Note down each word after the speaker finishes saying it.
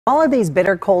All of these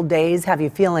bitter cold days have you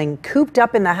feeling cooped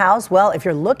up in the house? Well, if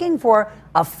you're looking for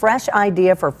a fresh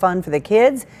idea for fun for the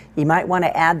kids, you might want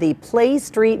to add the Play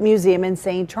Street Museum in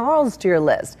St. Charles to your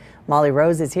list. Molly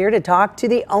Rose is here to talk to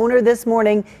the owner this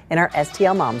morning in our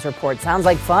STL Moms Report. Sounds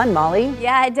like fun, Molly.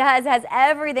 Yeah, it does. It has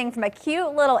everything from a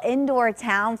cute little indoor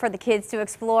town for the kids to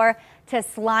explore to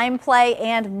slime play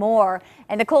and more.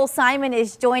 And Nicole Simon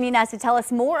is joining us to tell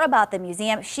us more about the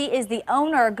museum. She is the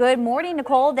owner. Good morning,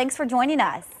 Nicole. Thanks for joining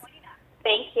us.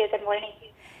 Thank you. Good morning.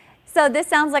 So this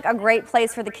sounds like a great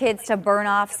place for the kids to burn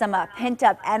off some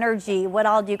pent-up energy. What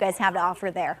all do you guys have to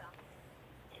offer there?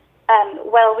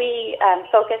 Well, we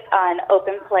focus on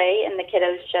open play and the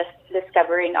kiddos just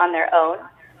discovering on their own.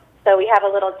 So we have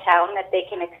a little town that they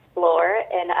can explore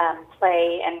and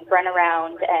play and run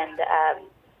around and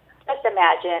just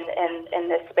imagine in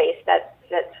this space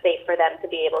that's safe for them to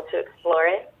be able to explore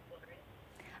it.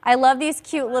 I love these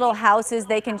cute little houses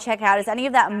they can check out. Is any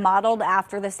of that modeled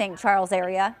after the St. Charles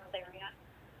area?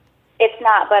 It's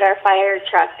not, but our fire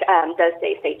truck does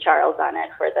say St. Charles on it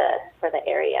for the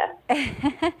area.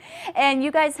 And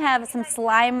you guys have some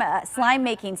slime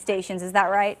making stations, is that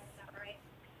right?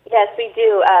 Yes, we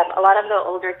do. A lot of the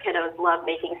older kiddos love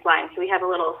making slime, so we have a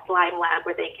little slime lab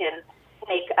where they can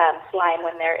make slime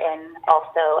when they're in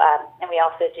also, and we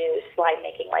also do slime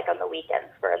making like on the weekends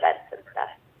for events and stuff.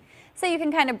 So you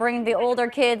can kind of bring the older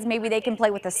kids, maybe they can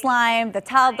play with the slime, the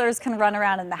toddlers can run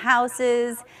around in the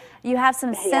houses. You have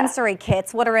some sensory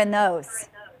kits. What are in those?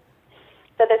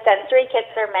 So the sensory kits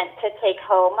are meant to take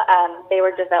home. They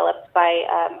were developed by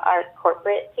our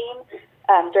corporate team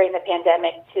during the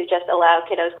pandemic to just allow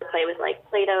kiddos to play with like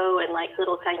Play-Doh and like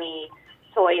little tiny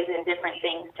toys and different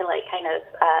things to like kind of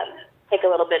take a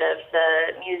little bit of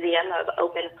the museum of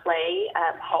open play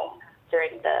home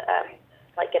during the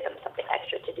like give them something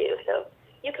extra to do, so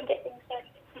you can get things done.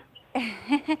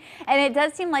 And it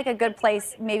does seem like a good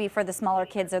place maybe for the smaller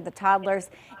kids or the toddlers.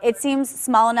 It seems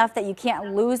small enough that you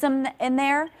can't lose them in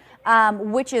there,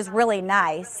 which is really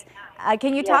nice.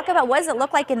 Can you talk about what does it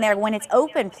look like in there when it's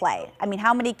open play? I mean,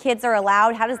 how many kids are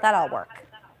allowed? How does that all work?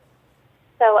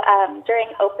 So during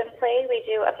open play, we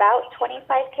do about 25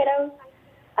 kiddos.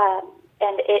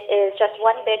 And it is just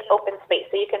one big open space.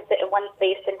 So you can sit in one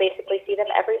space and basically see them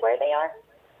everywhere they are,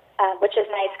 which is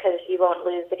nice because you won't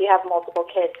lose, if you have multiple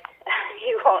kids,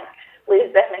 you won't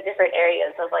lose them in different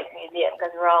areas of like museum because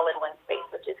we're all in one space,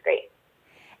 which is great.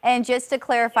 And just to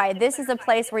clarify, this is a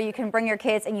place where you can bring your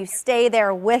kids and you stay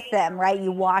there with them, right?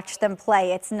 You watch them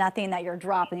play. It's nothing that you're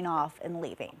dropping off and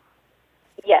leaving.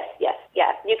 Yes, yes,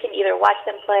 yeah. You can either watch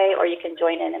them play or you can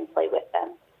join in and play with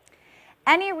them.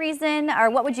 Any reason,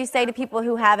 or what would you say to people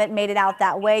who haven't made it out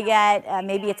that way yet?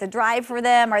 Maybe it's a drive for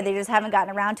them, or they just haven't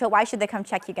gotten around to it. Why should they come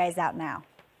check you guys out now?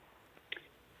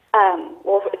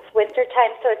 Well, it's winter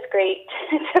time, so it's great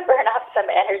to burn off some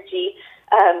energy,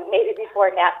 maybe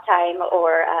before nap time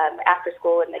or after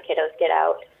school when the kiddos get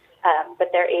out. But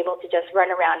they're able to just run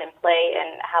around and play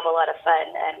and have a lot of fun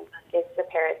and gives the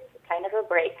parents kind of a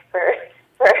break for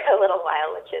a little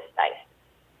while, which is nice.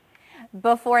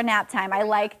 Before nap time. I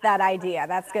like that idea.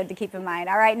 That's good to keep in mind.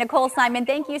 All right, Nicole Simon,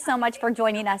 thank you so much for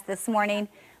joining us this morning.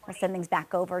 We'll send things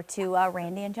back over to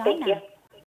Randy and John now. Thank you.